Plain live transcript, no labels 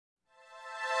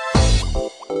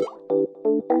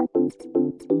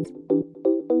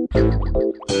Hey,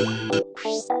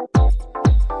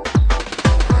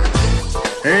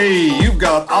 you've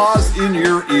got Oz in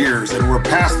your ears, and we're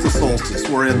past the solstice.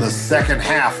 We're in the second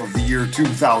half of the year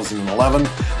 2011.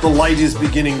 The light is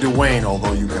beginning to wane,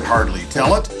 although you can hardly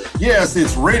tell it. Yes,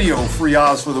 it's Radio Free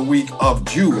Oz for the week of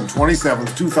June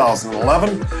 27th,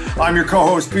 2011. I'm your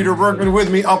co-host, Peter Bergman.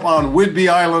 With me up on Whidbey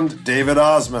Island, David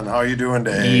Osman. How you doing,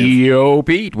 Dave? Yo,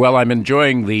 Pete. Well, I'm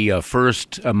enjoying the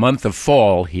first month of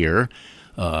fall here.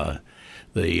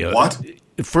 What?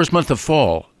 First month of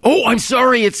fall. Oh, I'm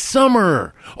sorry, it's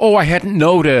summer. Oh, I hadn't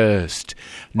noticed.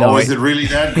 No, is it really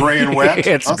that gray and wet?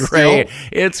 It's gray. Still?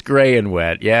 It's gray and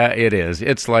wet. Yeah, it is.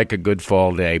 It's like a good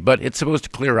fall day, but it's supposed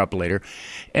to clear up later.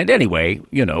 And anyway,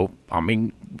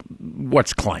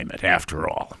 what's climate after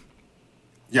all?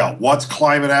 Yeah, what's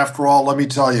climate after all? Let me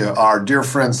tell you, our dear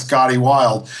friend Scotty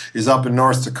Wild is up in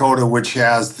North Dakota, which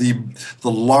has the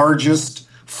largest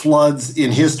floods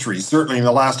in history, certainly in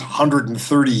the last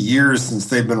 130 years since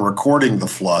they've been recording the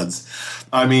floods.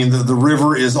 I mean, the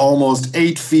river is almost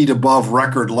 8 feet above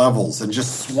record levels and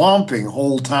just swamping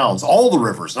whole towns. All the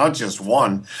rivers, not just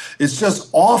one. It's just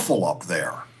awful up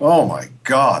there. Oh, my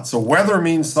God. So weather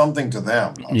means something to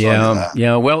them. I'll tell you that.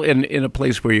 Yeah. Well, in a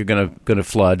place where you're gonna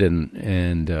flood,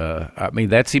 and I mean,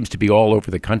 that seems to be all over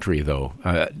the country, though.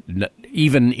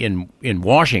 Even in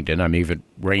Washington, I mean, if it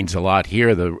rains a lot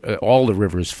here, all the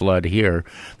rivers flood here.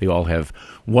 They all have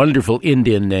wonderful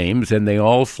Indian names, and they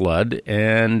all flood.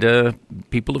 And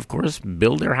people, of course,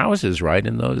 build their houses right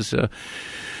in those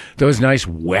nice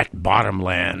wet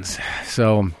bottomlands.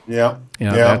 So yeah.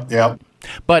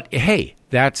 But hey,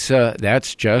 that's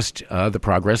just the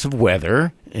progress of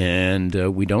weather, and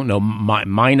we don't know.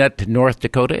 Minot, North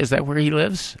Dakota, is that where he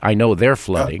lives? I know they're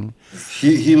flooding.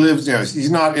 He lives.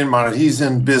 He's not in Minot. He's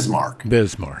in Bismarck.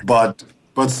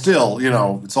 But still,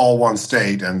 it's all one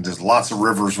state, and there's lots of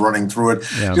rivers running through it.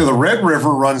 Yeah. The Red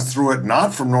River runs through it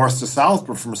not from north to south,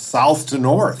 but from south to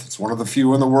north. It's one of the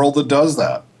few in the world that does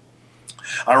that.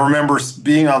 I remember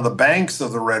being on the banks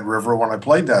of the Red River when I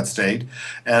played that state,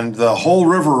 and the whole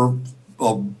river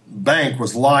bank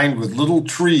was lined with little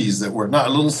trees that were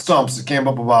not little stumps that came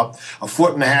up about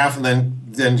 1.5 feet, and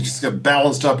then just got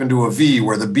balanced up into a V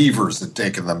where the beavers had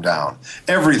taken them down.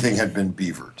 Everything had been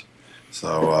beavered.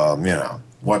 So,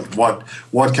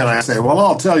 what can I say? Well,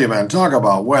 I'll tell you, man, talk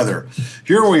about weather.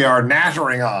 Here we are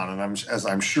nattering on, and as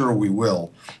I'm sure we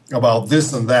will, about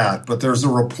this and that. But there's a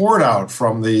report out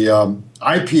from the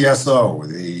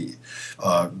IPSO.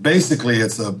 Basically,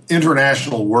 it's an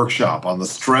international workshop on the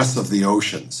stress of the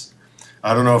oceans.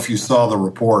 I don't know if you saw the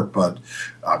report, but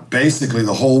basically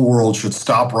the whole world should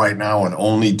stop right now and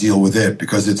only deal with it,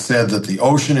 because it said that the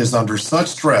ocean is under such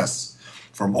stress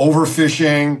from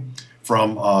overfishing,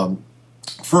 from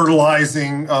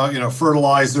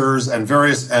fertilizers and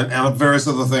various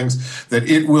other things, that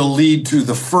it will lead to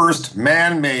the first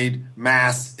man-made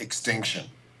mass extinction.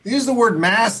 They use the word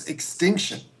mass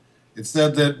extinction. It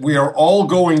said that we are all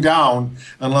going down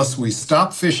unless we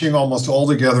stop fishing almost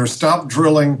altogether, stop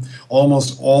drilling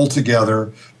almost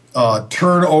altogether,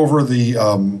 turn over the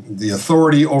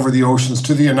authority over the oceans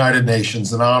to the United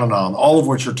Nations, and on, all of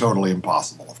which are totally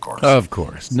impossible, of course. Of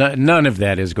course. None of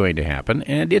that is going to happen.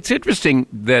 And it's interesting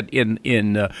that in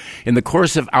the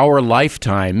course of our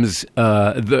lifetimes,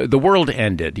 the world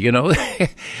ended.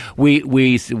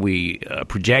 We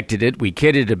projected it, we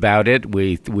kidded about it,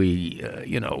 we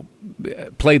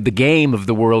played the game of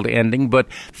the world ending, but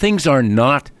things are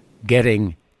not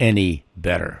getting any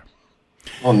better.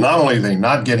 Well, not only are they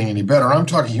not getting any better, I'm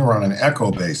talking here on an echo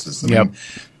basis. I mean,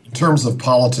 in terms of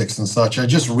politics and such, I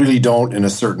just really don't, in a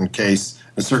certain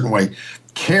way,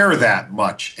 care that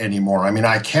much anymore. I mean,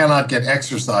 I cannot get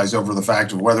exercise over the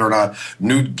fact of whether or not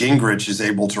Newt Gingrich is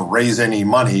able to raise any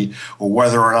money, or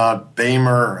whether or not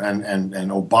Boehmer and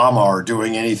Obama are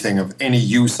doing anything of any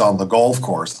use on the golf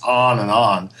course, on and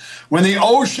on. When the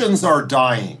oceans are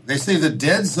dying, they say the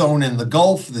dead zone in the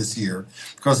Gulf this year,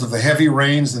 because of the heavy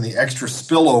rains and the extra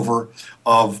spillover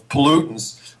of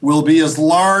pollutants, will be as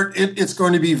large. It's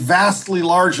going to be vastly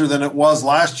larger than it was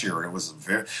last year.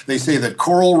 They say that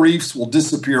coral reefs will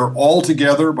disappear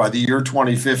altogether by the year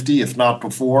 2050, if not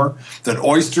before. That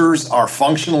oysters are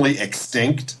functionally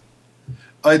extinct.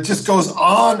 It just goes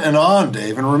on,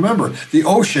 Dave. And remember, the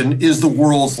ocean is the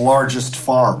world's largest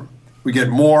farm. We get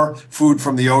more food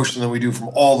from the ocean than we do from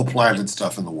all the planted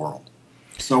stuff in the world.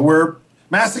 So we're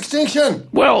mass extinction.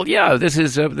 Well, yeah, that's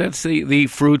the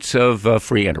fruits of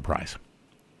free enterprise.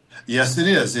 Yes, it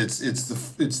is. It's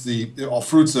the all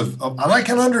fruits of, and I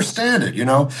can understand it.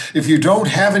 If you don't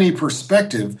have any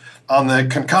perspective on the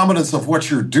concomitants of what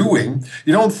you're doing,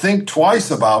 you don't think twice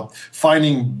about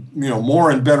finding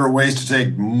more and better ways to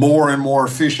take more and more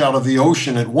fish out of the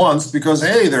ocean at once because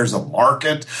hey, there's a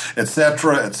market,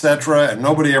 etc., and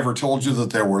nobody ever told you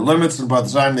that there were limits, and by the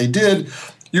time they did,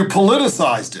 you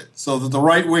politicized it so that the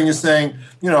right wing is saying,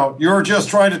 you're just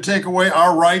trying to take away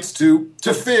our rights to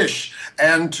fish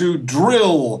and to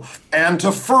drill and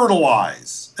to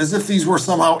fertilize, as if these were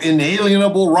somehow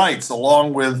inalienable rights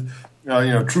along with,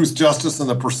 truth, justice, and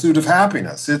the pursuit of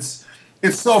happiness. It's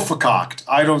so fakaked.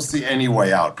 I don't see any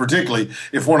way out, particularly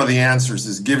if one of the answers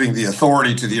is giving the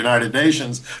authority to the United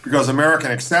Nations, because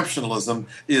American exceptionalism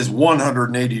is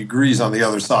 180 degrees on the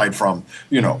other side from,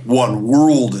 one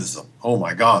worldism. Oh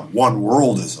my God, one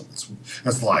worldism.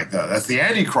 That's like that. That's the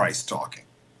Antichrist talking.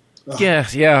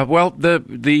 Yeah. Well,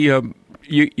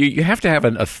 you have to have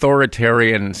an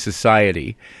authoritarian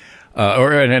society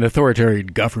or an authoritarian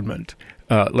government,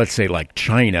 let's say like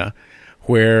China,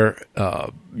 where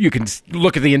you can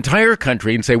look at the entire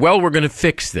country and say, well, we're going to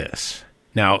fix this.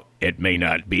 Now, it may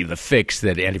not be the fix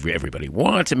that everybody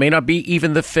wants. It may not be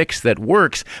even the fix that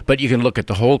works, but you can look at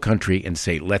the whole country and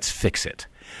say, let's fix it.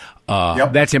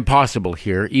 That's impossible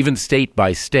here, even state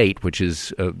by state, which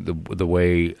is the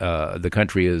way the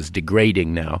country is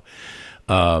degrading now.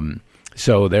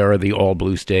 So there are the all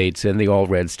blue states and the all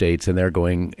red states, and they're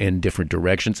going in different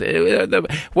directions. If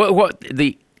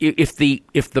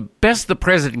the best the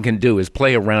president can do is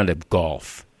play a round of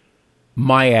golf,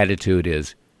 my attitude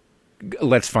is,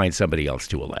 let's find somebody else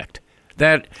to elect.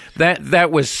 That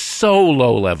was so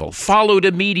low level, followed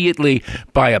immediately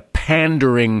by a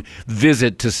pandering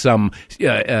visit to some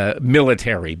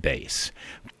military base,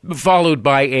 followed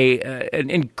by an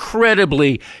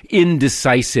incredibly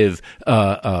indecisive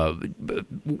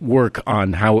work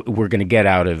on how we're going to get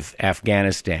out of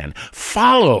Afghanistan,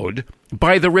 followed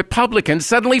by the Republicans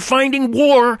suddenly finding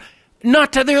war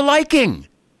not to their liking.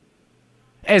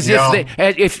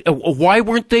 Why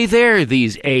weren't they there,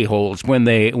 these a-holes, when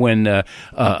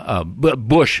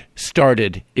Bush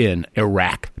started in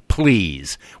Iraq?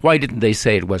 Please, why didn't they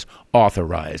say it was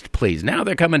authorized? Please, now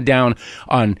they're coming down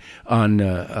on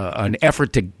an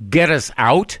effort to get us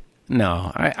out.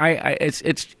 No,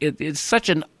 it's such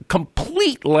a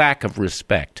complete lack of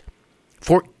respect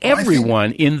for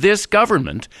everyone in this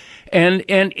government, and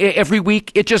every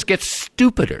week it just gets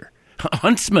stupider.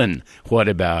 Huntsman, what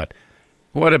about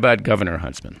Governor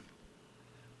Huntsman?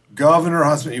 Governor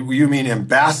Huntsman, you mean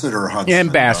Ambassador Huntsman?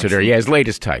 Ambassador, yeah, his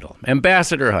latest title,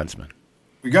 Ambassador Huntsman.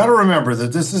 We got to remember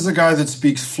that this is a guy that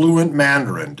speaks fluent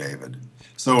Mandarin, David.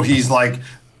 So he's like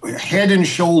head and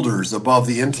shoulders above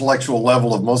the intellectual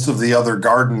level of most of the other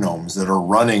garden gnomes that are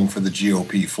running for the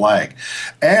GOP flag.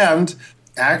 And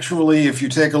actually, if you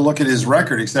take a look at his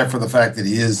record, except for the fact that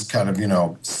he is kind of,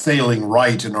 sailing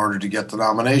right in order to get the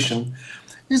nomination,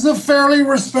 he's a fairly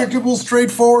respectable,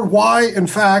 straightforward. Why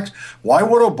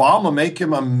would Obama make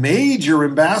him a major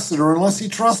ambassador unless he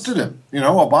trusted him?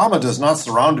 Obama does not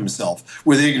surround himself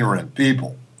with ignorant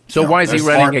people. So why is he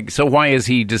running? So why has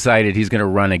he decided he's going to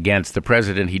run against the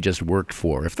president he just worked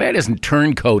for? If that isn't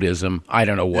turncoatism, I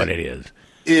don't know what it is.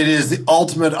 It is the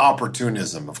ultimate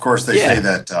opportunism. Of course, they say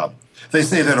that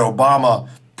Obama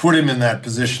put him in that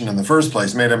position in the first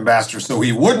place, made him ambassador so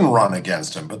he wouldn't run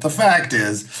against him. But the fact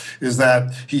is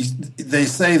that they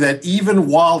say that even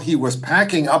while he was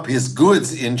packing up his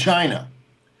goods in China,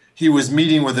 he was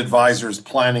meeting with advisors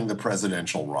planning the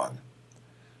presidential run.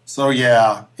 So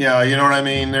yeah, you know what I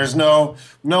mean? There's no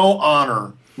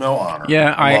honor.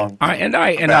 Yeah,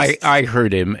 I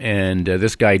heard him, and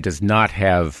this guy does not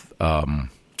have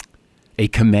a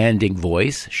commanding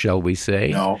voice, shall we say?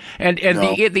 No. And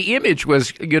no. The image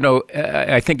was,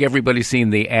 I think everybody's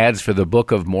seen the ads for the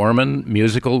Book of Mormon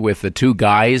musical with the two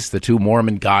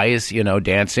Mormon guys,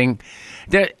 dancing.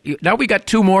 Now we got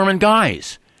two Mormon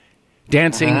guys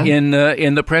dancing in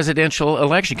the presidential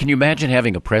election. Can you imagine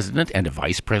having a president and a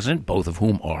vice president, both of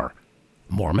whom are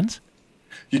Mormons?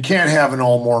 You can't have an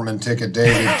all-Mormon ticket,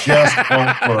 David. It just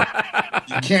won't work.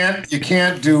 You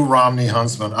can't do Romney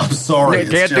Huntsman. I'm sorry. You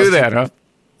can't do that, huh?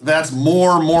 That's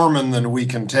more Mormon than we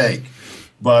can take.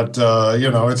 But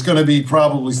it's going to be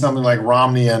probably something like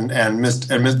Romney and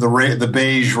the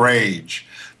Beige Rage,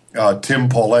 Tim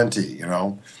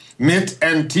Pawlenty. Mitt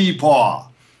and Teepaw.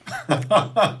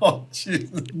 Oh,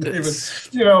 Jesus, David.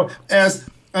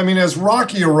 As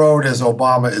rocky a road as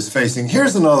Obama is facing,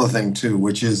 here's another thing too,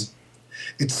 which is,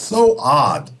 it's so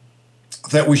odd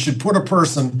that we should put a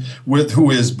person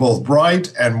who is both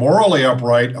bright and morally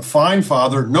upright, a fine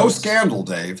father, no scandal,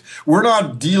 Dave. We're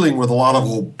not dealing with a lot of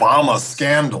Obama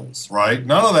scandals, right?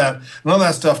 None of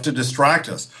that stuff to distract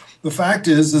us. The fact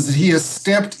is that he has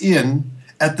stepped in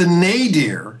at the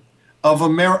nadir of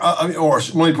America, or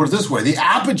let me put it this way, the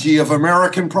apogee of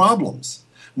American problems.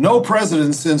 No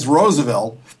president since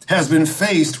Roosevelt has been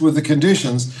faced with the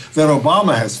conditions that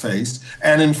Obama has faced.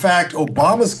 And in fact,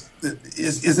 Obama's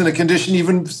is in a condition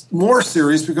even more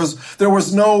serious because there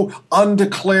was no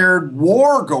undeclared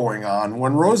war going on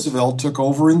when Roosevelt took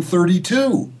over in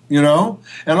 32, And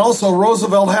also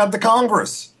Roosevelt had the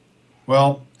Congress.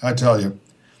 Well, I tell you,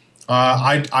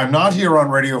 I'm not here on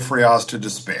Radio Free Oz to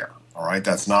despair, all right?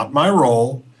 That's not my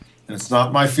role, and it's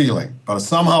not my feeling. But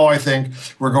somehow I think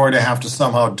we're going to have to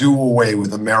somehow do away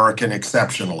with American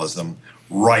exceptionalism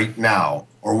right now,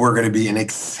 or we're going to be in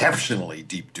exceptionally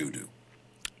deep doo-doo.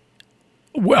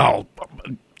 Well,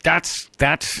 that's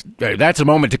a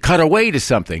moment to cut away to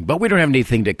something, but we don't have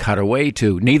anything to cut away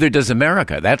to. Neither does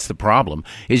America. That's the problem.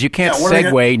 Is you can't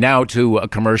segue now to a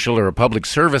commercial or a public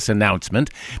service announcement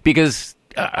because,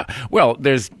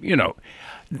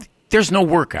 there's no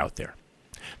work out there.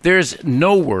 There's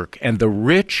no work, and the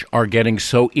rich are getting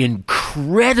so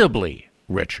incredibly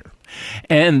richer,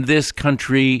 and this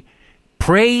country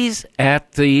prays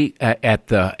at the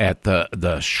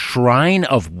shrine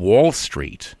of Wall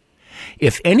Street.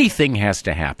 If anything has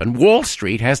to happen, Wall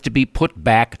Street has to be put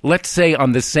back, let's say,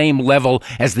 on the same level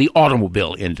as the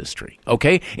automobile industry.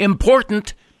 Okay?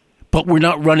 Important, but we're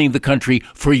not running the country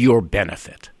for your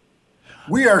benefit.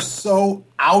 We are so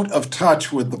out of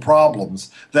touch with the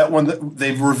problems that when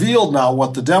they've revealed now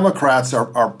what the Democrats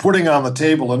are putting on the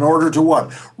table in order to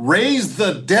what? Raise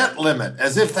the debt limit,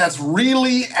 as if that's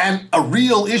really a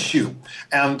real issue.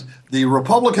 And the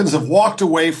Republicans have walked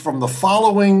away from the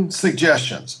following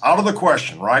suggestions. Out of the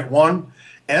question, right? One,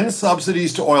 end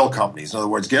subsidies to oil companies. In other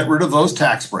words, get rid of those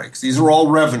tax breaks. These are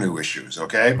all revenue issues,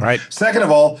 okay? Right. Second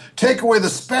of all, take away the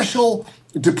special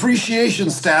depreciation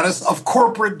status of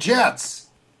corporate jets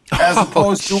as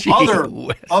opposed to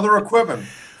other equipment.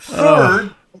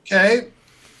 Third,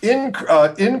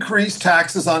 increase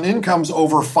taxes on incomes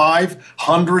over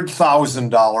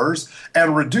 $500,000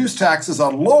 and reduce taxes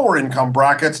on lower income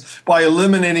brackets by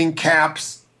eliminating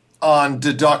caps on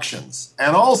deductions.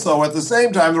 And also, at the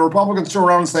same time, the Republicans turn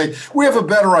around and say, we have a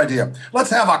better idea. Let's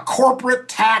have a corporate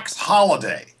tax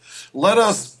holiday. Let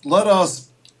us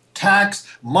tax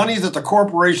money that the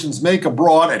corporations make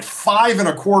abroad at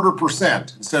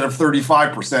 5.25% instead of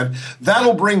 35%.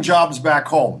 That'll bring jobs back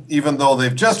home, even though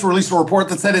they've just released a report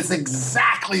that said it's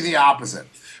exactly the opposite.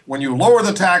 When you lower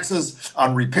the taxes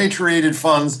on repatriated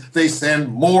funds, they send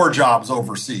more jobs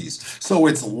overseas. So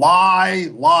it's lie,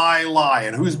 lie, lie.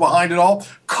 And who's behind it all?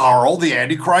 Karl the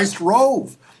Antichrist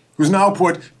Rove, who's now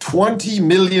put $20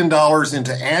 million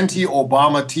into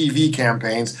anti-Obama TV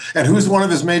campaigns. And who's one of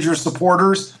his major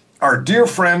supporters? Our dear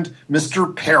friend,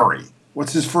 Mr. Perry.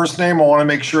 What's his first name? I want to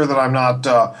make sure that I'm not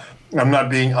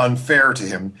being unfair to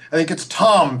him. I think it's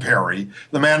Tom Perry,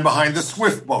 the man behind the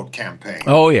Swift Boat campaign.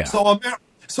 Oh, yeah.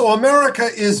 So America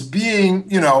is being,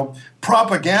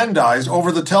 propagandized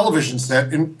over the television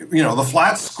set in, the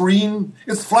flat screen.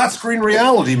 It's flat screen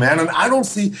reality, man. And I don't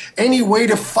see any way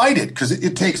to fight it because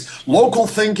it takes local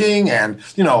thinking and,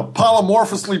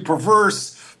 polymorphously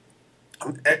perverse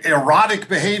erotic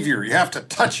behavior. You have to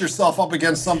touch yourself up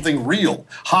against something real,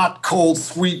 hot, cold,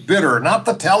 sweet, bitter, not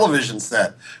the television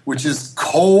set, which is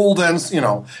cold and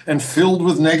filled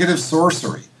with negative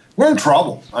sorcery. We're in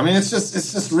trouble. I mean, it's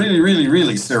just really, really,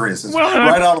 really serious.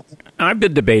 I've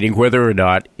been debating whether or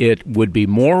not it would be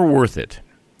more worth it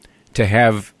to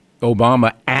have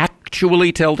Obama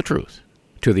actually tell the truth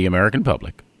to the American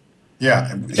public.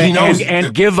 Yeah,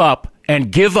 and give up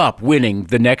winning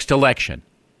the next election.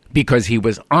 Because he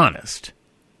was honest,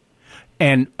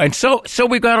 and so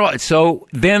we've got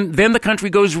then the country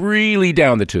goes really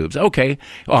down the tubes. Okay,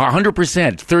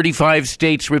 100%, 35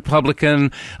 states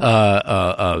Republican,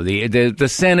 the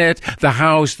Senate, the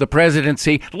House, the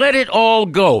presidency. Let it all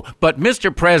go. But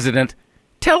Mr. President,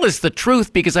 tell us the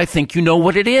truth because I think you know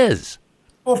what it is.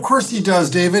 Well, of course he does,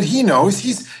 David. He knows.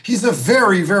 He's a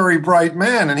very, very bright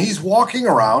man, and he's walking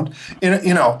around.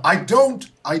 I don't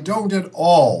at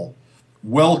all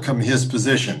welcome his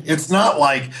position. It's not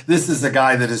like this is a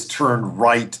guy that has turned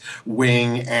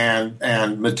right-wing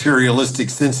and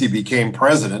materialistic since he became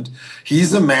president.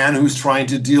 He's a man who's trying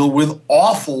to deal with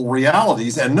awful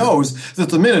realities and knows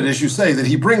that the minute, as you say, that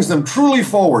he brings them truly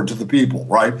forward to the people,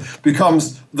 right,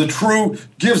 becomes the true,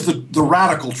 gives the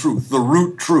radical truth, the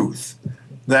root truth,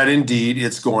 that indeed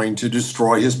it's going to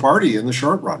destroy his party in the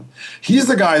short run. He's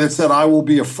the guy that said, I will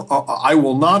be a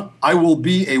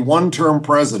one-term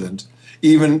president.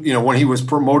 Even, when he was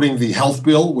promoting the health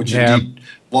bill, which indeed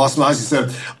lost my eyes, he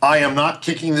said, I am not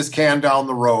kicking this can down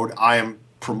the road. I am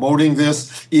promoting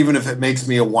this, even if it makes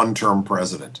me a one-term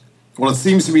president. Well, it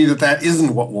seems to me that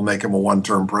isn't what will make him a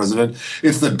one-term president.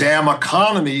 It's the damn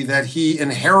economy that he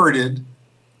inherited.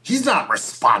 He's not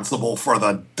responsible for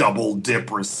the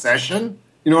double-dip recession.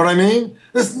 You know what I mean?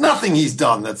 There's nothing he's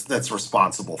done that's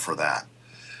responsible for that.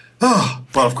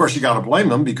 But, of course, you got to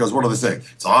blame him because what do they say?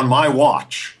 It's on my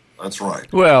watch. That's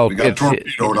right. Well, we got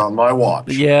torpedoed on my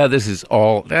watch. Yeah,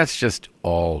 that's just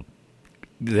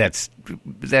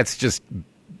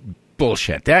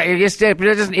bullshit.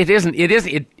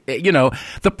 The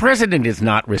president is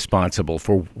not responsible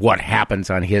for what happens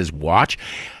on his watch,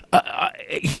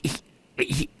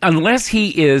 unless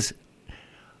he is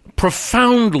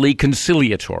profoundly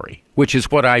conciliatory, which is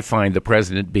what I find the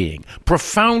president being.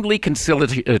 Profoundly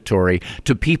conciliatory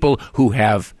to people who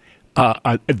have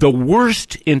the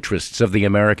worst interests of the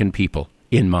American people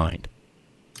in mind.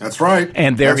 That's right.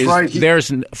 And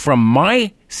there's from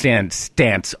my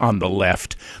stance on the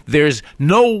left, there's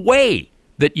no way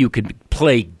that you can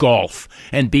play golf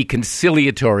and be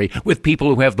conciliatory with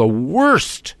people who have the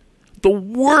worst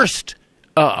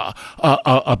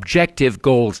objective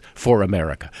goals for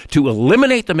America. To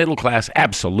eliminate the middle class,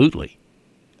 absolutely.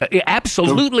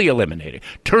 Absolutely eliminate it.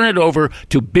 Turn it over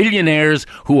to billionaires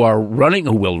who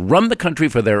will run the country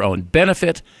for their own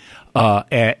benefit,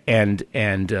 and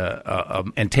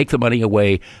take the money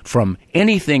away from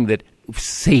anything that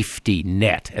safety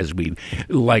net, as we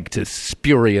like to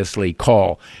spuriously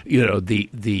call,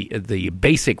 the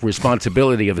basic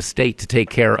responsibility of a state to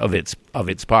take care of its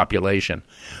population.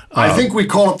 I think we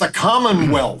call it the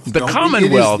Commonwealth. The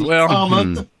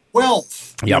Commonwealth.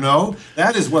 Wealth, yep.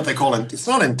 That is what they call it. It's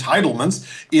not entitlements.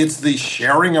 It's the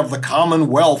sharing of the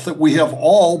Commonwealth that we have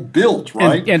all built,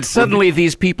 right? And suddenly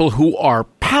these people who are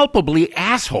palpably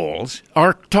assholes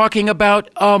are talking about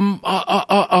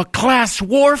class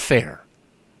warfare.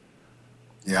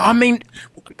 Yeah. I mean,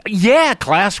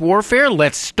 class warfare.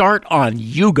 Let's start on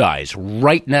you guys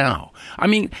right now. I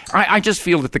mean, I just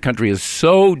feel that the country is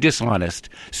so dishonest,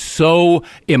 so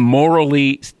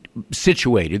immorally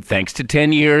situated, thanks to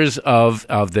 10 years of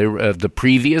the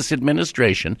previous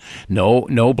administration.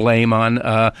 No blame on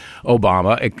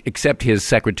Obama, except his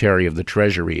Secretary of the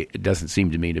Treasury. It doesn't seem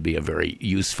to me to be a very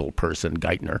useful person,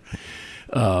 Geithner.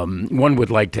 One would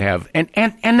like to have, and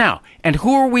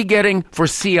who are we getting for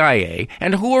CIA,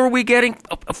 and who are we getting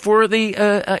for the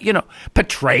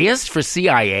Petraeus for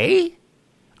CIA?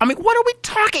 I mean, what are we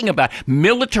talking about?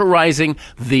 Militarizing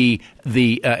the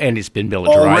and it's been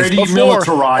militarized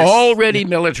already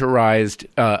militarized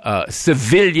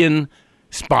civilian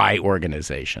spy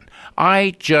organization.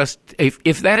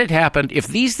 If that had happened, if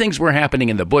these things were happening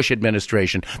in the Bush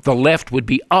administration, the left would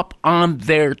be up on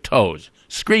their toes,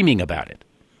 screaming about it.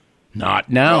 Not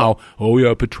now. No. Oh,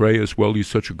 yeah, Petraeus, well, he's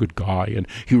such a good guy, and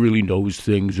he really knows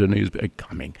things, and he's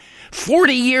coming.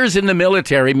 40 years in the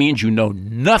military means you know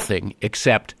nothing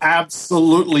except...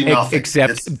 Absolutely nothing.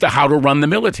 Except how to run the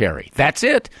military. That's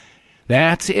it.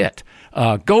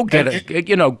 Go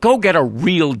get a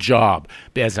real job.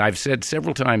 As I've said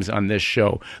several times on this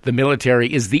show, the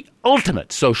military is the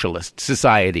ultimate socialist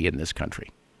society in this country.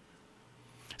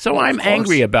 So I'm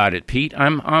angry about it, Pete.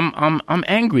 I'm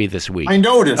angry this week. I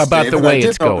noticed about David, the way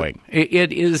it's going.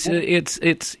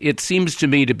 It seems to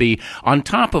me to be on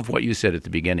top of what you said at the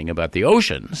beginning about the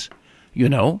oceans.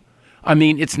 I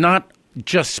mean, it's not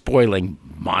just spoiling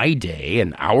my day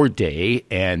and our day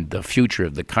and the future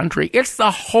of the country. It's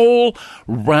the whole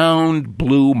round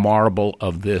blue marble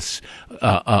of this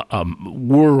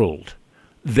world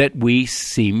that we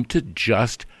seem to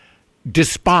just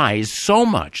despise so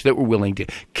much that we're willing to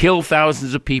kill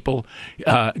thousands of people,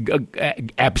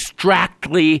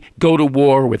 abstractly go to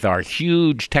war with our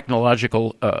huge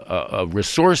technological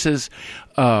resources.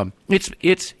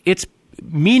 It's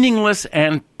meaningless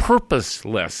and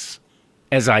purposeless,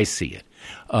 as I see it.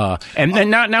 And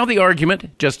then now the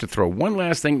argument, just to throw one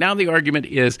last thing, now the argument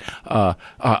is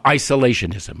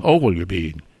isolationism. Oh, well, you're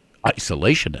being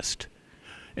isolationist.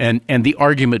 And the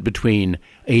argument between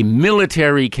a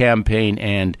military campaign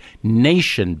and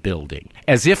nation building,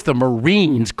 as if the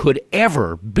Marines could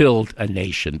ever build a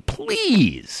nation.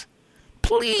 Please.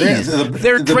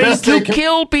 They're trained to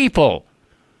kill people.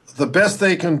 The best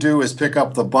they can do is pick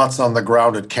up the butts on the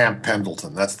ground at Camp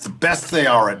Pendleton. That's the best they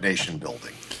are at nation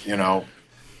building,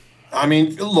 I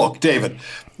mean, look, David,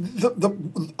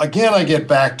 again, I get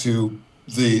back to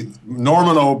the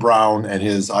Norman O. Brown and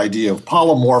his idea of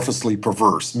polymorphously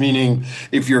perverse, meaning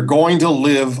if you're going to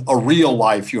live a real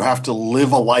life, you have to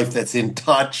live a life that's in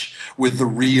touch with the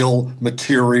real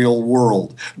material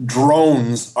world.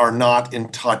 Drones are not in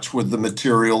touch with the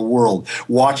material world.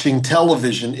 Watching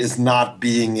television is not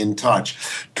being in touch.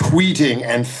 Tweeting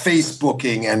and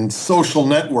Facebooking and social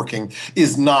networking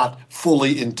is not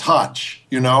fully in touch.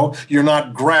 You know, you're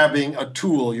not grabbing a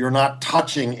tool. You're not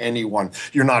touching anyone.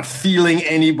 You're not feeling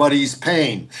anybody's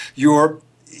pain. You're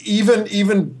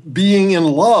even being in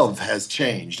love has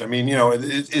changed. I mean, you know,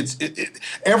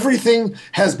 everything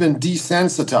has been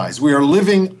desensitized. We are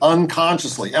living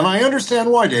unconsciously. And I understand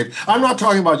why, Dave. I'm not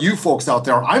talking about you folks out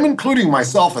there. I'm including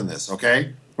myself in this,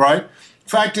 okay? Right?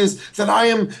 Fact is that I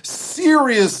am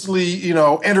seriously, you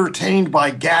know, entertained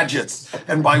by gadgets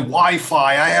and by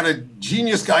Wi-Fi. I had a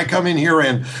genius guy come in here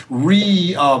and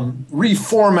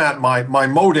reformat my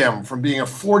modem from being a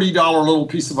 $40 little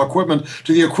piece of equipment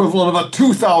to the equivalent of a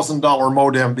 $2,000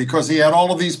 modem because he had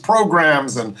all of these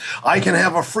programs, and I can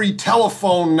have a free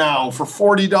telephone now for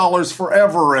 $40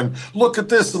 forever, and look at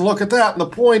this and look at that. And the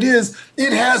point is,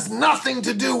 it has nothing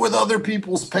to do with other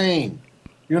people's pain.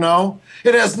 You know,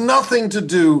 it has nothing to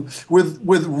do with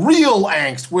real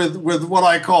angst, with what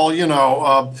I call, you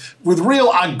know, with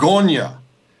real agonia.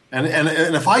 And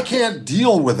if I can't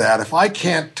deal with that, if I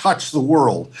can't touch the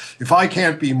world, if I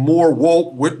can't be more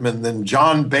Walt Whitman than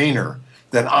John Boehner,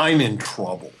 then I'm in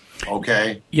trouble.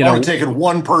 Okay, I want to take it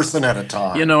one person at a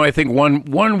time. You know, I think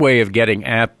one way of getting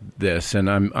at this, and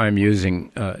I'm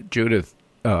using Judith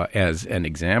as an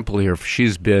example here.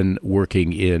 She's been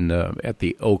working at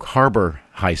the Oak Harbor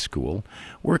High School,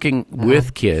 working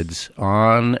with kids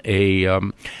on a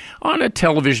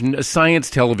science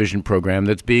television program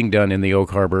that's being done in the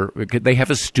Oak Harbor. They have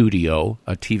a studio,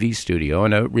 a TV studio,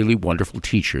 and a really wonderful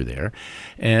teacher there.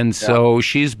 And so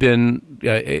she's been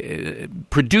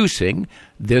producing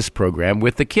this program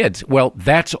with the kids. Well,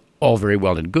 that's all very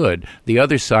well and good. The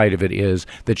other side of it is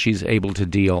that she's able to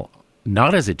deal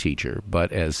not as a teacher,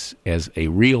 but as a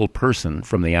real person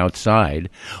from the outside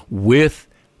with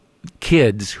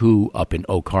kids who, up in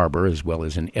Oak Harbor, as well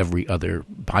as in every other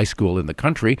high school in the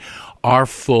country, are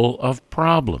full of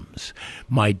problems.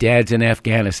 My dad's in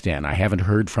Afghanistan. I haven't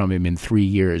heard from him in 3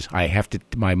 years.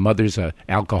 My mother's an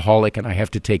alcoholic, and I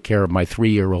have to take care of my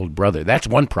 3-year-old brother. That's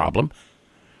one problem.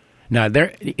 Now,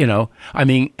 there, you know, I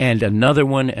mean, and another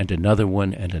one, and another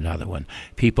one, and another one.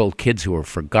 Kids who are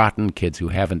forgotten, kids who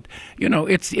haven't, you know,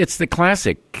 it's the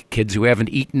classic kids who haven't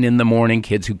eaten in the morning,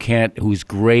 kids whose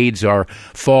grades are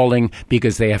falling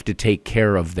because they have to take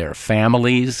care of their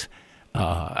families,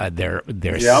 their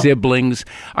siblings.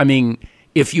 I mean,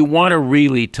 if you want to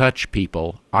really touch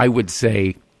people, I would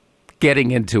say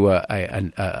getting into a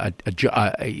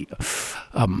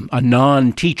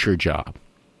non-teacher job,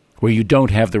 where you don't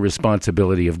have the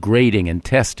responsibility of grading and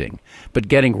testing, but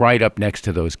getting right up next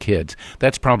to those kids,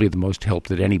 that's probably the most help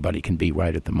that anybody can be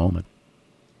right at the moment.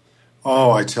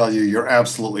 Oh, I tell you, you're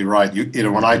absolutely right. You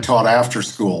know, when I taught after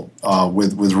school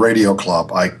with Radio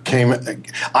Club, I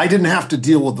didn't have to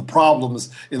deal with the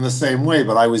problems in the same way,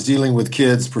 but I was dealing with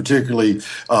kids, particularly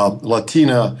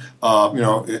Latina,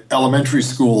 elementary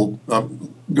school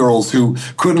girls who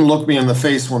couldn't look me in the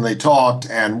face when they talked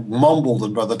and mumbled,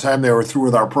 and by the time they were through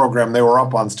with our program, they were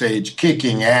up on stage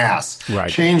kicking ass,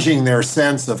 changing their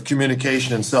sense of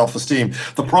communication and self-esteem.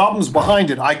 The problems behind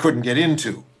it I couldn't get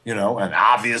into, you know, and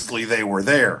obviously they were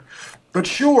there. But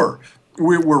sure,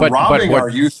 we're robbing our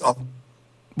youth of...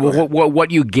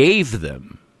 What you gave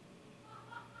them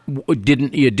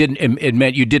it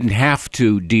meant you didn't have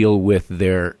to deal with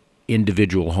their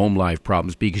individual home life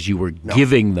problems because you were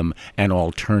giving them an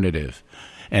alternative.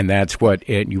 And that's what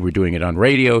you were doing it on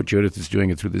radio. Judith is doing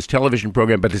it through this television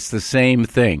program, but it's the same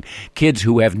thing. Kids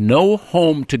who have no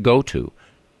home to go to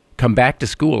come back to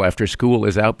school after school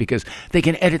is out because they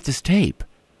can edit this tape.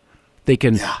 They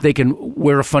can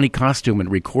wear a funny costume and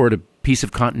record a piece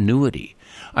of continuity.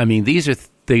 I mean, these are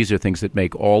things that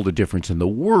make all the difference in the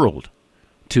world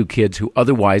to kids who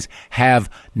otherwise have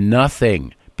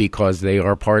nothing, because they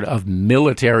are part of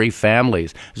military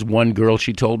families. There's one girl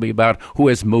she told me about who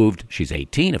has moved, she's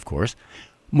 18, of course,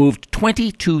 moved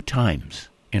 22 times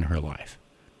in her life.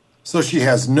 So she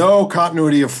has no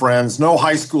continuity of friends, no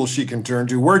high school she can turn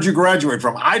to. Where'd you graduate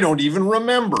from? I don't even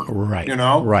remember. Right. You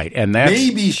know? Right. And that's,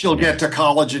 maybe she'll get to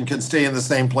college and can stay in the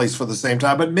same place for the same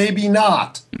time, but maybe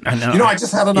not. I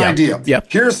just had an idea. Yep.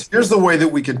 Here's the way that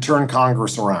we can turn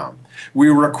Congress around. We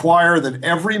require that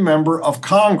every member of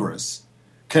Congress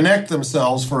connect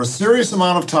themselves for a serious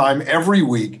amount of time every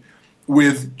week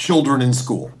with children in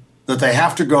school, that they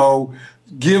have to go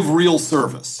give real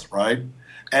service, right?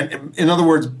 And in other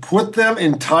words, put them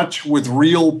in touch with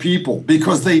real people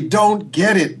because they don't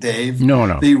get it, Dave.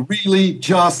 No. They really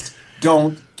just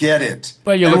don't get it.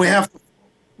 Well, we have to.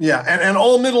 Yeah, and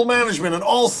all middle management and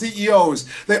all CEOs,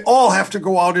 they all have to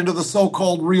go out into the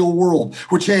so-called real world,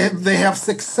 which they have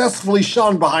successfully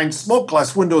shunned behind smoke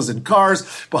glass windows in cars,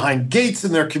 behind gates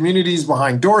in their communities,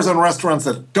 behind doors on restaurants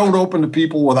that don't open to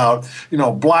people without,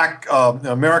 black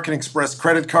American Express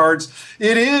credit cards.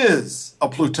 It is a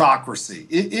plutocracy.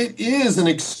 It is an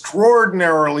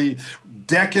extraordinarily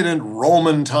decadent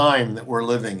Roman time that we're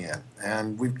living in.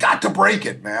 And we've got to break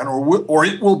it, man, or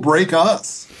it will break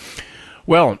us.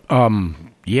 Well,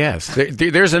 yes.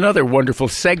 There's another wonderful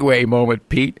segue moment,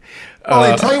 Pete.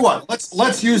 Well, I tell you what.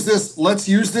 Let's use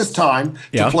this time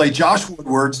to play Josh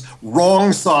Woodward's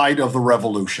 "Wrong Side of the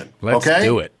Revolution." Let's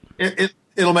do it.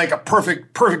 It'll make a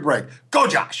perfect break. Go,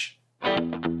 Josh.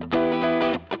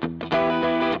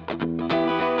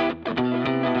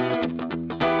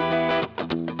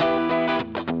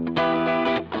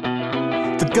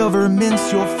 The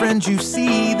government's your friend, you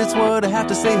see. That's what I have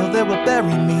to say, or they will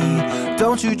bury me.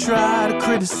 Don't you try to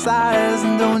criticize,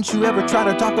 and don't you ever try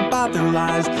to talk about their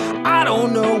lies. I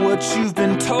don't know what you've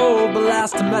been told, but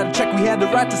last time that I checked, we had the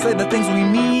right to say the things we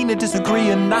mean and disagree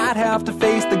and not have to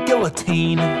face the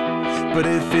guillotine. But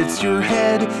if it's your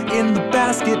head in the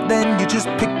basket, then you just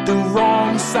picked the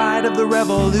wrong side of the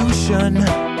revolution.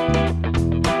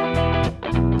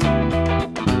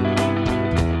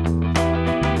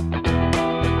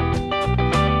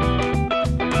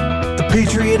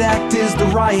 Patriot Act is the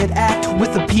riot act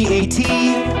with a PAT.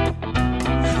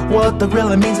 What that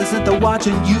really means is that they're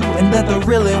watching you and that they're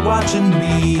really watching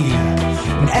me.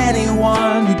 And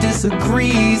anyone who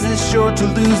disagrees is sure to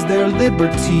lose their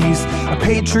liberties. A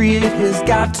patriot has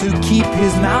got to keep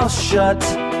his mouth shut.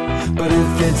 But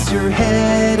if it's your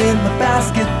head in the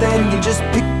basket, then you just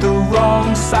picked the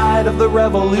wrong side of the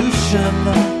revolution.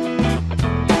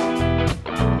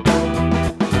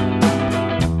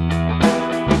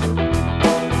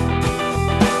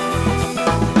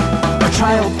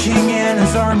 Child king and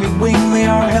his army wing, they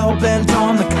are hell-bent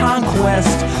on the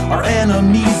conquest. Our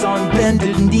enemies on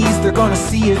bended knees, they're gonna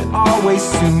see it our way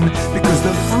soon. Because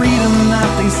the freedom that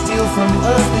they steal from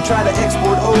us, they try to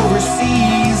export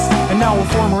overseas. And now our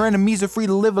former enemies are free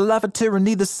to live a life of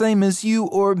tyranny the same as you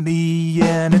or me.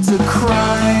 And it's a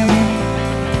crime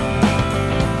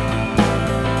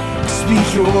to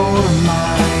speak your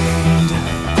mind.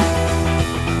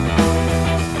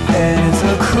 And it's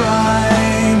a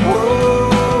crime,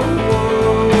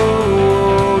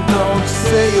 don't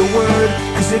say a word,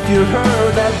 'cause if you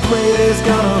heard, that plate is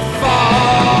gonna fall.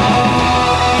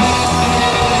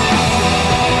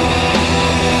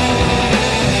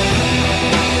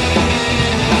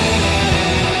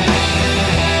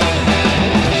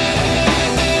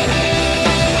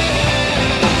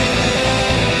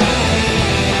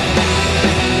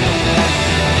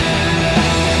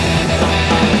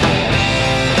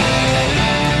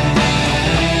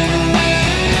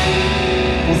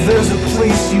 There's a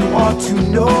place you ought to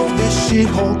know, this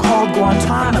shithole called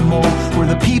Guantanamo, where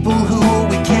the people who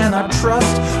we cannot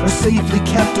trust are safely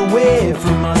kept away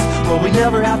from us. Well, we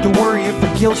never have to worry if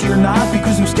they're guilty or not,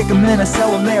 because we stick them in a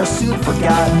cell and they are soon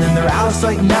forgotten, and they're out of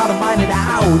sight and out of mind and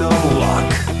out of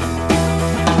luck.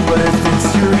 But if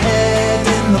it's your head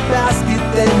in the basket,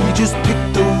 then you just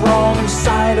picked the wrong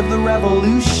side of the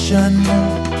revolution.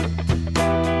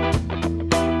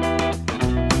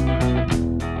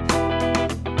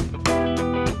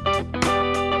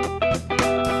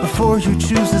 Before you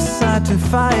choose a side to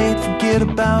fight, forget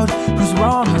about who's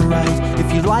wrong or right.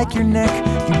 If you like your neck,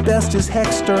 you best as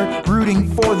heck start rooting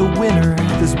for the winner.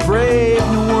 This brave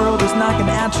new world is knocking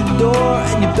at your door,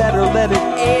 and you better let it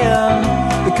in.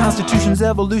 The Constitution's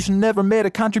evolution never made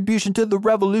a contribution to the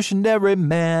revolutionary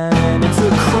man. And it's a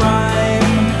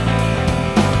crime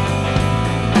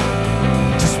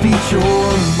to speak your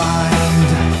mind.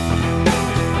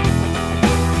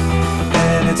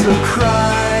 And it's a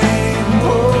crime,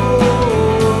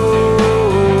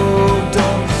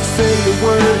 don't say a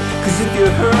word, 'cause if you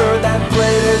heard, that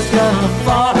plate is gonna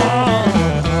fall.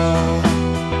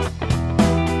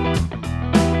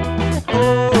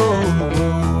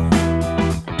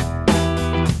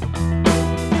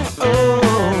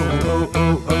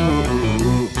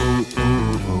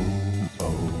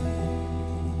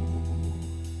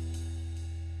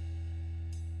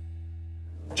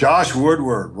 Josh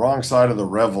Woodward, wrong side of the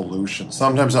revolution.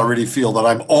 Sometimes I really feel that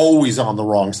I'm always on the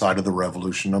wrong side of the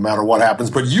revolution, no matter what happens.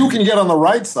 But you can get on the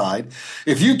right side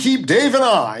if you keep Dave and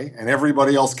I and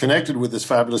everybody else connected with this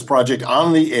fabulous project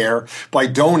on the air by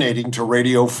donating to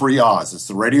Radio Free Oz. It's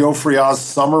the Radio Free Oz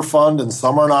Summer Fund and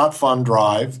Summer Not Fund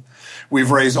drive.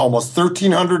 We've raised almost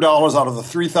 $1,300 out of the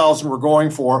 $3,000 we're going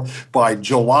for by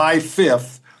July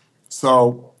 5th.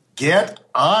 So get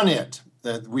on it.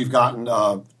 We've gotten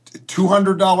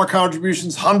 $200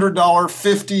 contributions, $100,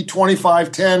 $50, $25,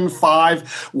 $10, $5,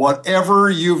 whatever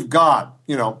you've got.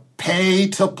 Pay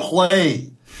to play.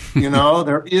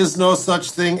 There is no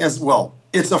such thing as, well,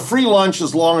 it's a free lunch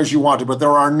as long as you want to, but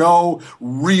there are no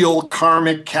real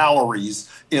karmic calories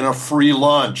in a free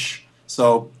lunch.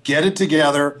 So get it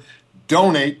together.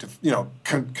 Donate,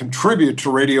 contribute to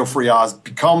Radio Free Oz,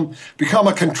 become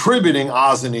a contributing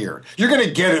Ozoneer. You're going to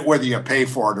get it whether you pay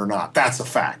for it or not. That's a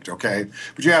fact, okay?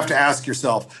 But you have to ask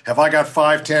yourself, have I got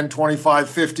 5, 10, 25,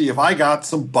 50? Have I got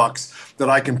some bucks that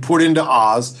I can put into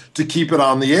Oz to keep it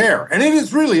on the air? And it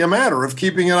is really a matter of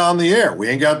keeping it on the air. We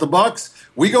ain't got the bucks.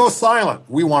 We go silent.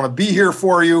 We want to be here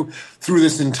for you through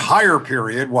this entire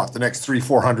period, the next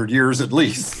 300-400 years at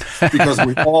least, because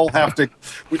we all have to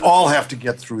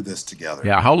get through this together.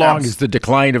 Yeah, how long is the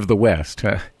decline of the West?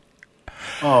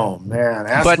 Oh, man.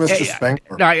 Ask Mr.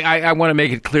 Spengler. I want to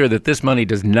make it clear that this money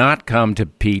does not come to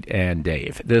Pete and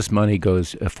Dave. This money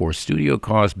goes for studio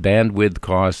costs, bandwidth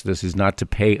costs. This is not to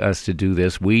pay us to do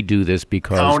this. We do this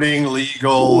because accounting,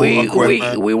 legal,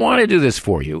 equipment. We want to do this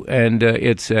for you, and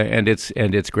it's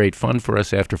great fun for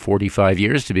us after 45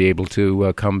 years to be able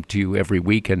to come to you every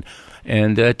week and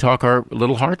talk our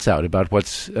little hearts out about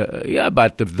what's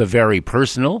about the very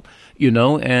personal,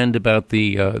 and about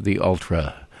the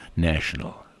ultra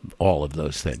national, all of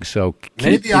those things. So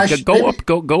go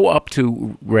up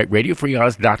to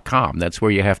radiofreeoz.com. That's where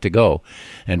you have to go.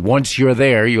 And once you're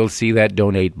there, you'll see that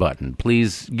donate button.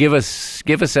 Please give us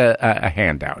a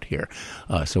handout here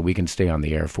so we can stay on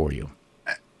the air for you.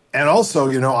 And also,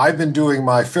 I've been doing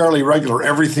my fairly regular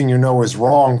Everything You Know Is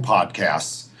Wrong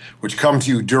podcasts, which come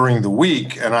to you during the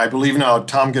week. And I believe now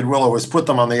Tom Goodwillow has put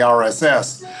them on the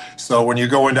RSS. So when you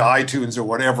go into iTunes or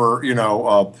whatever,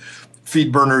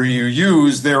 feed burner you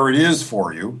use, there it is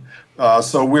for you.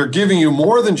 So we're giving you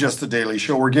more than just the Daily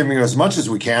Show. We're giving you as much as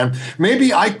we can.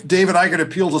 Maybe David, I could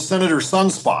appeal to Senator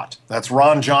Sunspot. That's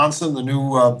Ron Johnson, the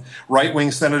new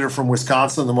right-wing senator from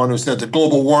Wisconsin, the one who said that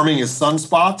global warming is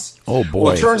sunspots. Oh, boy.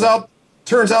 Well, it turns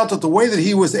out that the way that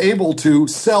he was able to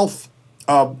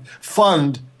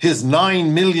self-fund his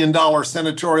 $9 million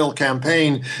senatorial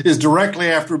campaign is directly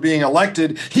after being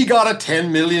elected, he got a $10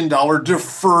 million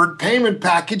deferred payment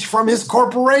package from his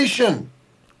corporation.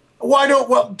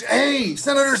 Hey,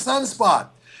 Senator Sunspot,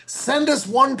 send us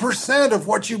 1% of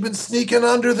what you've been sneaking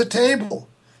under the table.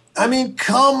 I mean,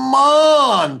 come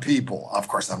on, people. Of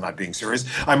course, I'm not being serious.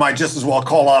 I might just as well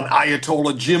call on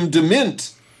Ayatollah Jim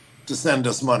DeMint to send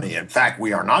us money. In fact,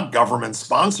 we are not government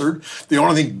sponsored. The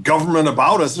only thing government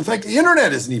about us, in fact, the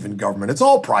internet isn't even government. It's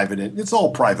all private. It's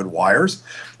all private wires.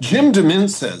 Jim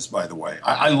DeMint says, by the way,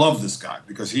 I love this guy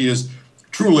because he is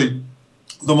truly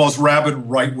the most rabid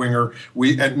right-winger.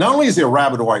 And not only is he a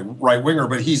rabid right-winger,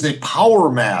 but he's a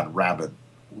power-mad rabid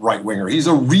right-winger. He's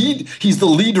the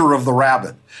leader of the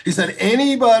rabid. He said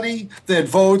anybody that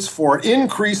votes for an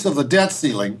increase of the debt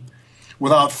ceiling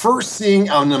without first seeing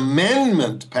an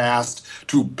amendment passed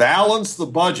to balance the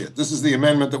budget, this is the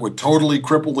amendment that would totally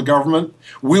cripple the government,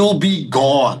 will be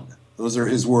gone. Those are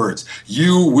his words.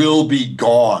 You will be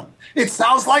gone. It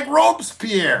sounds like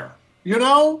Robespierre,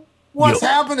 What's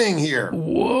happening here?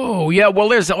 Whoa, yeah. Well,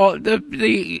 there's all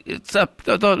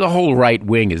the whole right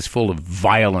wing is full of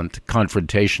violent,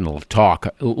 confrontational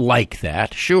talk like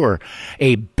that. Sure,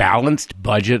 a balanced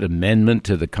budget amendment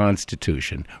to the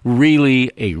Constitution,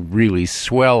 a really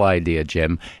swell idea,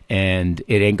 Jim, and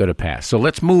it ain't going to pass. So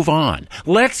let's move on.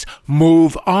 The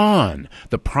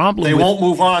problem they won't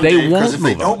move on. Because if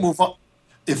they don't move on.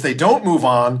 If they don't move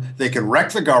on, they can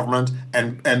wreck the government,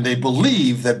 and they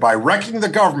believe that by wrecking the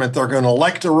government, they're going to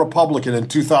elect a Republican in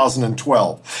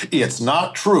 2012. It's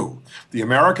not true. The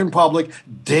American public,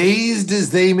 dazed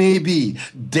as they may be,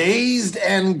 dazed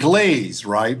and glazed,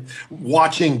 right,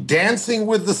 watching Dancing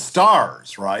with the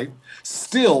Stars, right,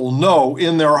 still know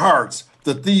in their hearts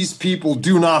that these people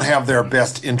do not have their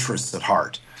best interests at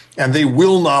heart, and they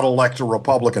will not elect a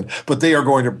Republican, but they are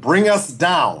going to bring us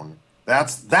down.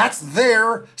 That's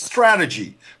their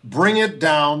strategy. Bring it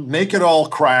down, make it all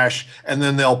crash, and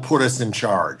then they'll put us in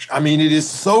charge. I mean, it is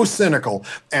so cynical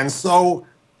and so,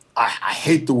 I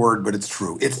hate the word, but it's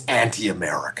true. It's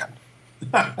anti-American.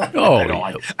 Oh, I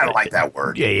don't like that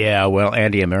word. Yeah. Well,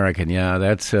 anti-American. Yeah,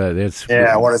 that's.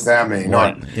 Yeah, what does that mean?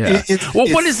 What, yeah.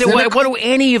 What is it? What do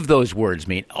any of those words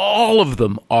mean? All of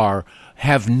them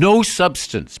have no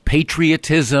substance.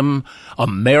 Patriotism,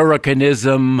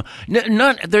 Americanism.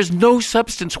 None. There's no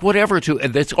substance whatever to.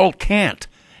 That's all cant.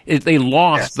 They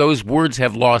lost. Yes. Those words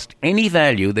have lost any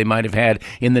value they might have had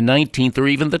in the 19th or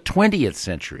even the 20th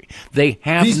century. They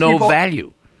have no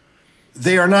value.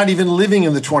 They are not even living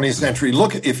in the 20th century.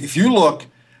 Look, if you look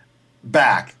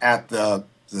back at the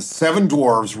 7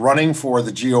 dwarves running for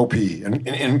the GOP, and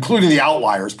including the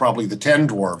outliers, probably the 10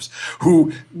 dwarves,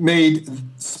 who made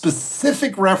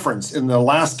specific reference in the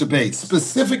last debate,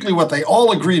 specifically what they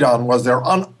all agreed on was their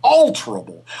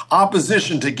unalterable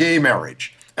opposition to gay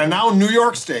marriage. And now New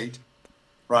York State,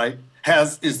 right,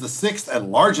 is the 6th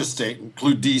and largest state,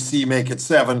 include D.C., make it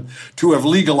 7, to have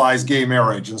legalized gay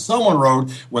marriage. And someone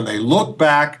wrote, when they look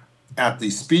back at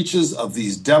the speeches of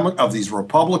these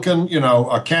Republican,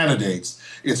 candidates,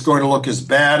 it's going to look as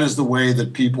bad as the way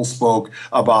that people spoke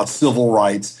about civil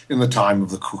rights in the time of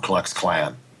the Ku Klux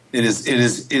Klan. It's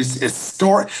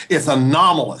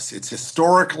anomalous. It's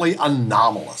historically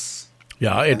anomalous.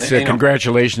 Yeah, it's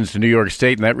congratulations to New York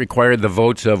State, and that required the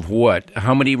votes of what?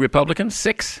 How many Republicans?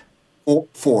 6?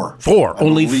 4.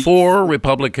 Only 4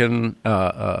 Republican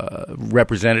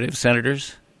representatives,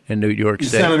 senators in New York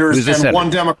State. Senators and 1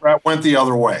 Democrat went the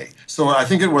other way. So I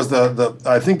think it was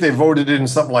I think they voted in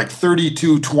something like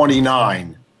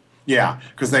 32-29. Yeah,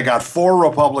 because they got 4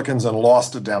 Republicans and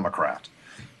lost a Democrat.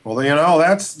 Well,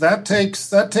 that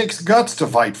takes guts to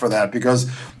fight for that, because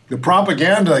the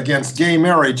propaganda against gay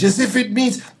marriage is if it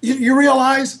means you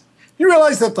realize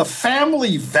that the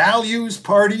Family Values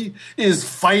Party is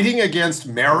fighting against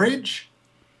marriage.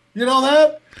 You know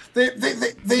that?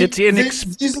 It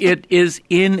is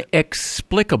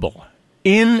inexplicable.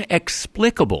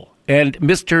 Inexplicable. And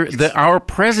our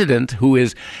president,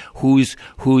 whose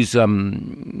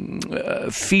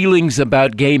feelings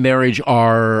about gay marriage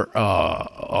are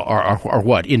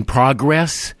what, in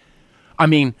progress? I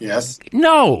mean, yes.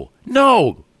 No.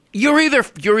 You're either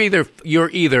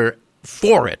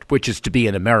for it, which is to be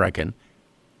an American,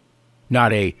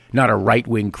 not a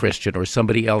right-wing Christian or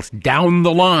somebody else down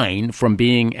the line from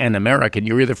being an American.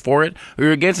 You're either for it or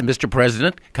you're against it. Mr.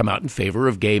 President, come out in favor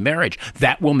of gay marriage.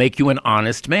 That will make you an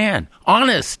honest man.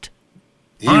 Honest.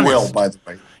 He will, by the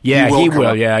way. Yeah, he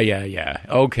will. Yeah.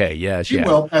 Okay, yes, he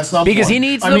will at some because point. He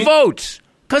needs the votes.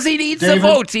 Because he needs the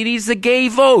votes. He needs the gay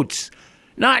votes.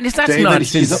 That's not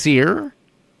sincere.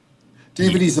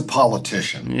 David, he's a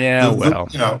politician. Yeah,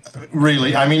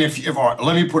 really. I mean, if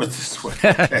let me put it this way.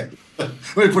 Okay? Let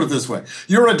me put it this way.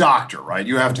 You're a doctor, right?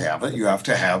 You have to have it. You have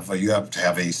to have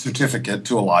a certificate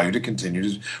to allow you to continue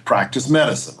to practice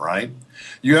medicine, right?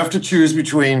 You have to choose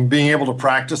between being able to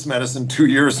practice medicine 2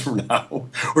 years from now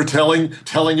or telling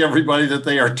everybody that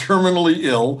they are terminally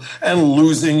ill and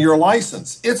losing your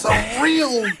license. It's a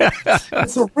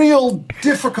real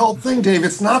difficult thing, Dave.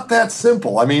 It's not that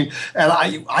simple. I mean, and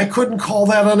I couldn't call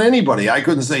that on anybody. I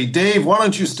couldn't say, Dave, why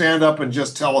don't you stand up and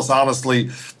just tell us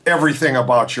honestly everything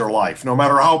about your life, no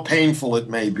matter how painful it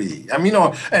may be. I mean,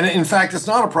 and in fact, it's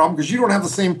not a problem because you don't have the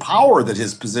same power that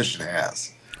his position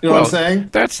has. You know what I'm saying?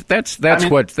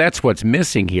 That's what's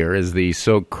missing here is the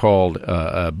so-called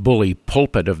bully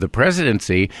pulpit of the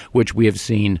presidency, which we have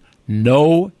seen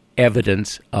no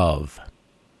evidence of.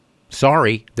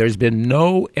 Sorry, there's been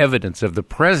no evidence of the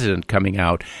president coming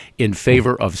out in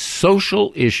favor of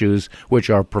social issues which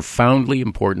are profoundly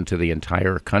important to the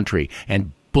entire country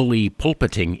and bully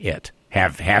pulpiting it.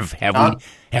 Have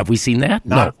we seen that?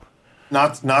 No.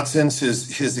 Not since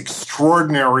his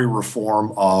extraordinary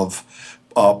reform of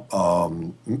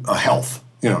health,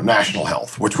 national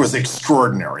health, which was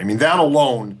extraordinary. I mean, that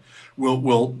alone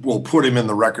will put him in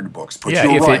the record books. But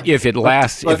if it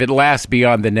lasts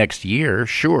beyond the next year,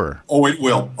 sure. Oh, it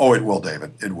will. Oh, it will,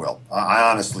 David. It will.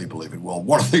 I honestly believe it will.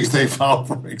 One of the things they found,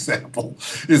 for example,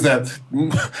 is that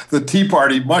the Tea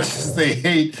Party, much as they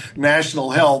hate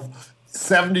national health,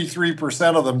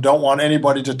 73% of them don't want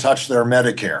anybody to touch their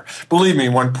Medicare. Believe me,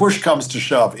 when push comes to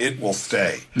shove, it will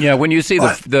stay. Yeah, when you see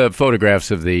the photographs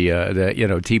of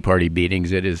the Tea Party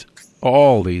meetings, it is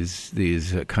all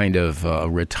these kind of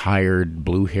retired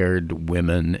blue-haired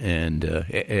women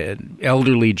and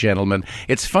elderly gentlemen.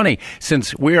 It's funny,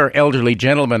 since we are elderly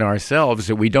gentlemen ourselves,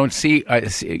 that we don't see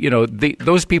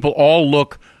those people all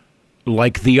look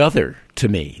like the other to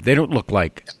me. They don't look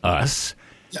like us.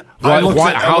 Yeah. I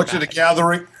looked at a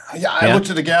gathering. Yeah, I looked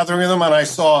at a gathering of them, and I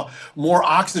saw more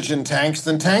oxygen tanks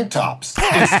than tank tops.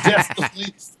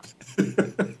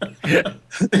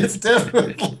 It's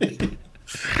definitely.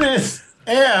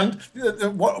 And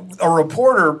a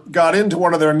reporter got into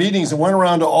one of their meetings and went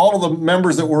around to all of the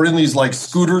members that were in these like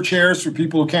scooter chairs for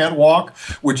people who can't walk,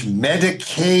 which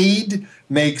Medicaid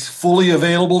makes fully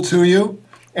available to you.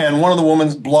 And one of the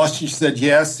women blushed. She said,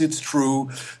 yes, it's true.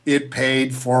 It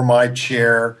paid for my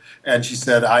chair. And she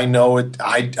said, I know it.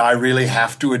 I really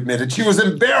have to admit it. She was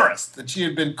embarrassed that she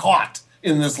had been caught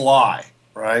in this lie,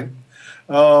 right?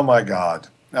 Oh, my God.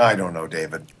 I don't know,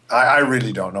 David. I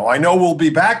really don't know. I know we'll be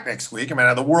back next week. I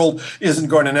mean, the world isn't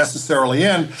going to necessarily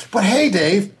end. But hey,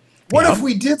 Dave, what if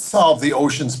we did solve the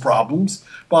ocean's problems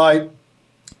by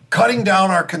cutting down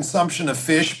our consumption of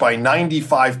fish by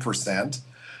 95%?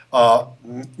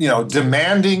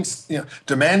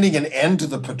 Demanding an end to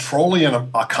the petroleum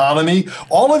economy.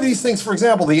 All of these things, for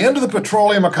example, the end of the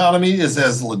petroleum economy is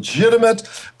as legitimate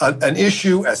an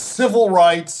issue as civil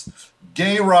rights,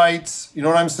 gay rights. You know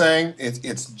what I'm saying?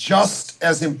 It's just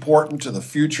as important to the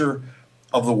future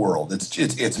of the world.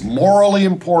 It's morally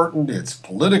important. It's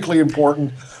politically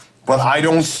important. But I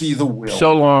don't see the will.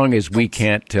 So long as we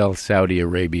can't tell Saudi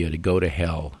Arabia to go to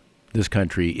hell, this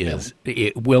country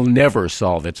it will never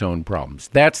solve its own problems.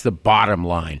 That's the bottom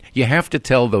line. You have to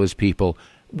tell those people,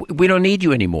 we don't need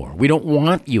you anymore. We don't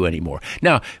want you anymore.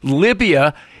 Now,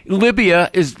 Libya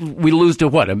is, we lose to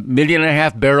what, 1.5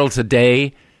 million barrels a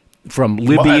day from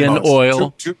Libyan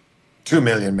oil? 2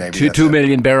 million maybe. 2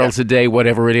 million barrels a day,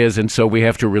 whatever it is. And so we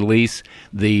have to release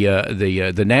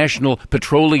the National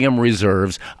Petroleum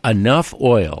Reserves, enough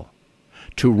oil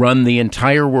to run the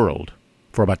entire world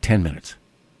for about 10 minutes.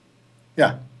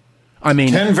 Yeah. I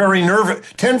mean, 10 very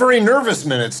nervous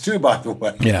minutes too, by the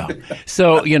way. Yeah.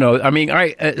 So, I mean,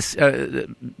 I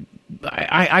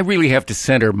really have to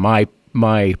center my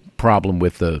problem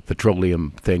with the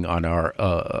petroleum thing on our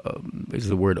is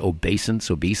the word obeisance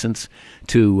to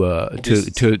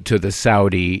the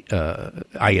Saudi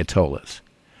ayatollahs.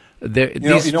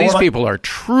 These people are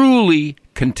truly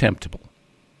contemptible.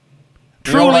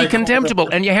 Truly contemptible,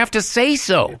 and you have to say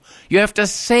so. You have to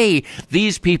say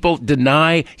these people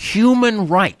deny human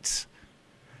rights.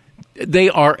 They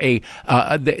are a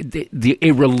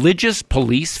religious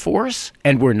police force,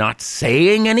 and we're not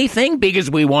saying anything because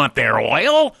we want their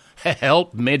oil?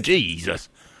 Help me, Jesus.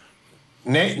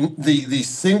 The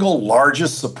single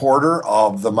largest supporter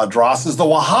of the madrasas, the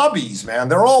Wahhabis, man.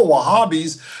 They're all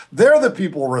Wahhabis. They're the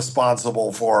people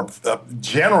responsible for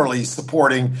generally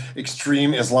supporting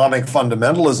extreme Islamic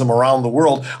fundamentalism around the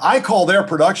world. I call their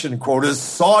production quotas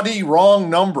Saudi wrong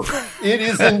number. It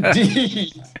is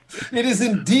indeed. It is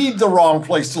indeed the wrong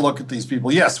place to look at these people.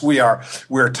 Yes,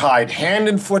 we're tied hand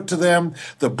and foot to them.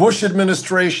 The Bush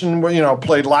administration,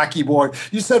 played lackey boy.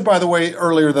 You said, by the way,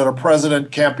 earlier that a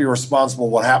president can't be responsible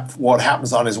what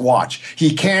happens on his watch.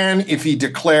 He can if he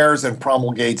declares and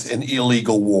promulgates an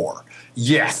illegal war.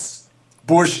 Yes,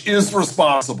 Bush is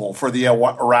responsible for the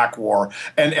Iraq War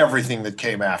and everything that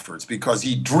came after it because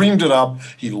he dreamed it up,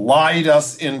 he lied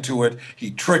us into it,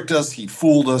 he tricked us, he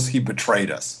fooled us, he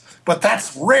betrayed us. But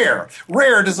that's rare.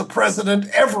 Rare does a president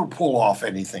ever pull off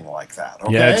anything like that.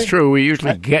 Okay? Yeah, it's true. We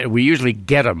usually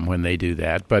get them when they do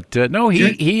that. But no,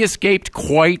 he escaped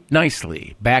quite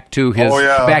nicely back to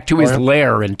his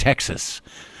lair in Texas.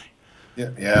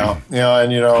 Yeah,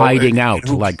 and hiding out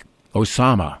like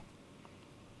Osama.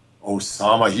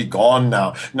 Osama, he gone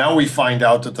now. Now we find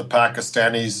out that the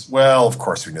Pakistanis, well, of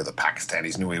course we knew the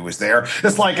Pakistanis knew he was there.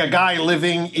 It's like a guy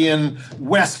living in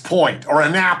West Point or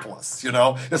Annapolis,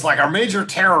 It's like our major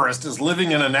terrorist is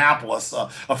living in Annapolis,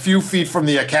 a few feet from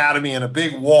the academy in a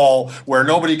big wall where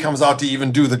nobody comes out to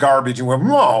even do the garbage. And we're,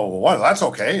 well, that's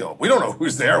okay. We don't know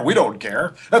who's there. We don't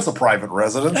care. That's a private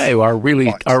residence. Hey, our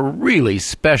really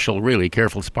special, really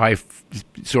careful spy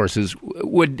sources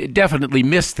would definitely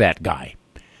miss that guy.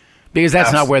 Because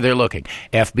that's not where they're looking.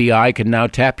 FBI can now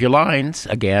tap your lines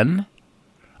again.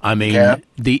 I mean,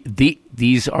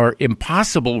 these are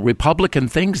impossible Republican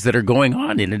things that are going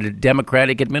on in a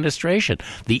Democratic administration.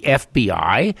 The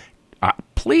FBI,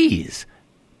 please,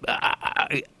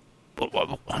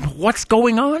 what's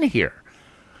going on here?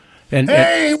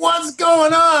 What's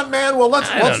going on, man? Well, let's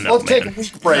take a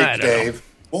week break, Dave.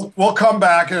 We'll come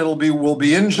back and we'll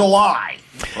be in July.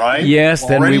 Right? Yes,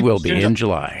 then we will be in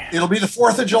July. It'll be the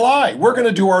 4th of July. We're going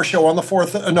to do our show on the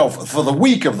 4th. For the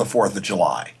week of the 4th of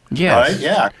July. Yes. Right?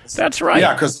 Yeah. That's right.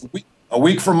 Yeah, because a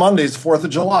week from Monday is 4th of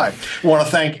July. We want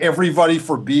to thank everybody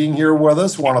for being here with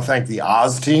us. We want to thank the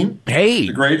Oz team. Hey.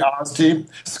 The great Oz team.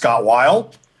 Scott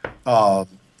Weil,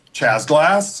 Chaz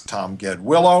Glass, Tom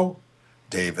Gedwillow,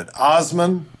 David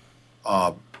Osman,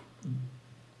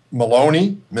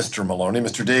 Maloney,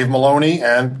 Mr. Dave Maloney,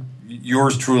 and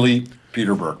yours truly,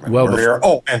 Peter Bergman.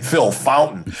 Well, and Phil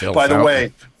Fountain. By the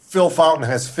way, Phil Fountain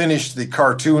has finished the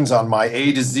cartoons on my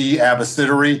A to Z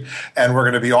Abbacidary, and we're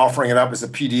going to be offering it up as a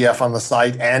PDF on the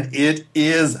site, and it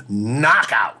is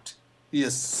knockout. He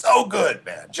is so good,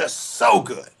 man, just so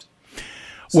good.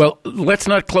 Well, let's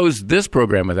not close this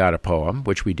program without a poem,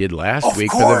 which we did last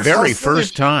week course, for the very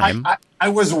first time. I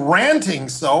was ranting,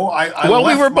 so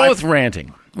we were both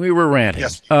ranting. We were ranting.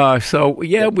 Yes.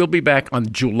 We'll be back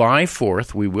on July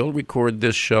 4th. We will record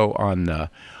this show on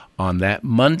that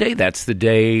Monday. That's the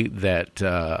day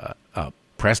that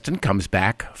Preston comes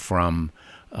back from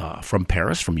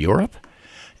Paris, from Europe.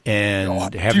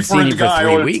 And haven't seen you for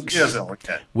 3 weeks.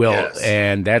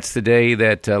 And that's the day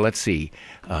that let's see,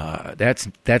 that's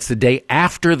the day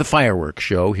after the fireworks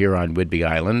show here on Whidbey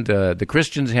Island. The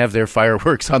Christians have their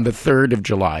fireworks on the 3rd of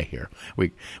July here.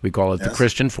 We call it the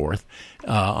Christian 4th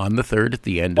on the 3rd at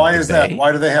the end. Why of the is day. that?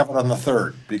 Why do they have it on the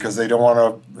 3rd? Because they don't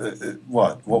want to.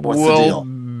 What's the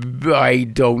deal? I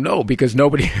don't know, because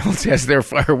nobody else has their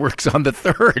fireworks on the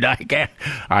 3rd.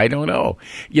 I don't know.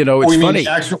 It's funny.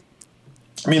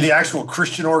 The actual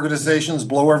Christian organizations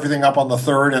blow everything up on the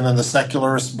 3rd, and then the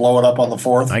secularists blow it up on the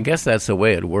 4th? I guess that's the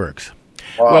way it works.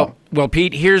 Wow. Well,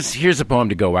 Pete, here's a poem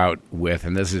to go out with,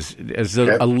 and this is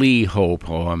a Lee Ho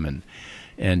poem,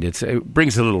 and it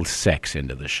brings a little sex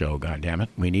into the show, goddammit.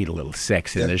 We need a little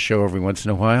sex in this show every once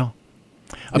in a while.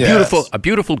 A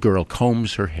beautiful girl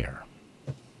combs her hair.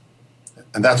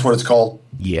 And that's what it's called?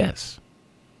 Yes.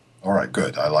 All right,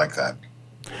 good. I like that.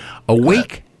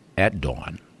 Awake at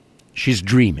dawn. She's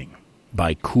dreaming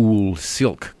by cool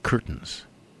silk curtains,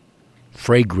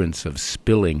 fragrance of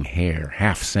spilling hair,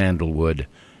 half sandalwood,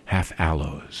 half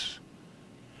aloes,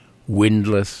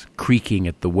 windlass creaking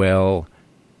at the well,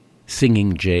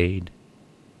 singing jade.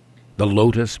 The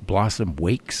lotus blossom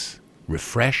wakes,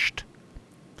 refreshed.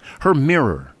 Her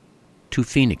mirror, 2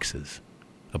 phoenixes,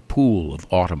 a pool of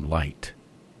autumn light.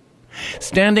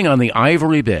 Standing on the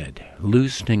ivory bed,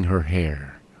 loosening her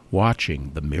hair,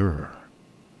 watching the mirror.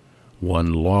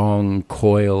 One long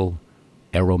coil,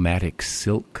 aromatic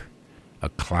silk, a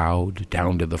cloud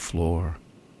down to the floor.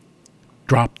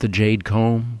 Drop the jade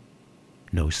comb,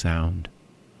 no sound.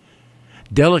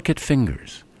 Delicate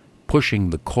fingers pushing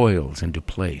the coils into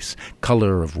place,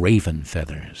 color of raven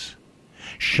feathers.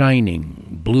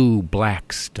 Shining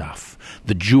blue-black stuff,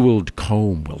 the jeweled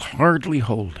comb will hardly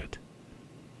hold it.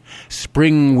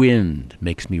 Spring wind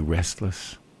makes me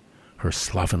restless. Her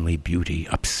slovenly beauty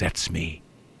upsets me.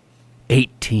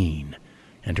 18,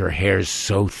 and her hair's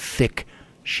so thick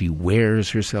she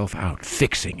wears herself out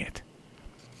fixing it.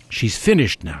 She's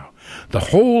finished now, the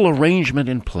whole arrangement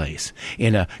in place.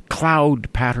 In a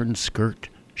cloud-patterned skirt,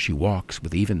 she walks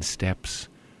with even steps,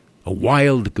 a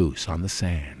wild goose on the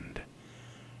sand.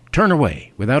 Turn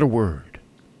away without a word.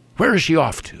 Where is she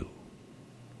off to?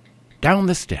 Down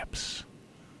the steps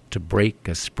to break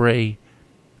a spray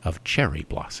of cherry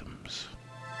blossoms.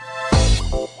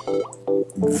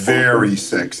 Very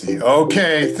sexy.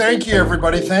 Okay, thank you,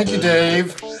 everybody. Thank you,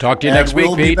 Dave. Talk to you next week,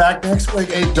 Pete. We'll be back next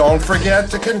week. Hey, don't forget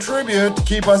to contribute to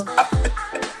keep us up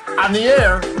on the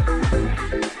air.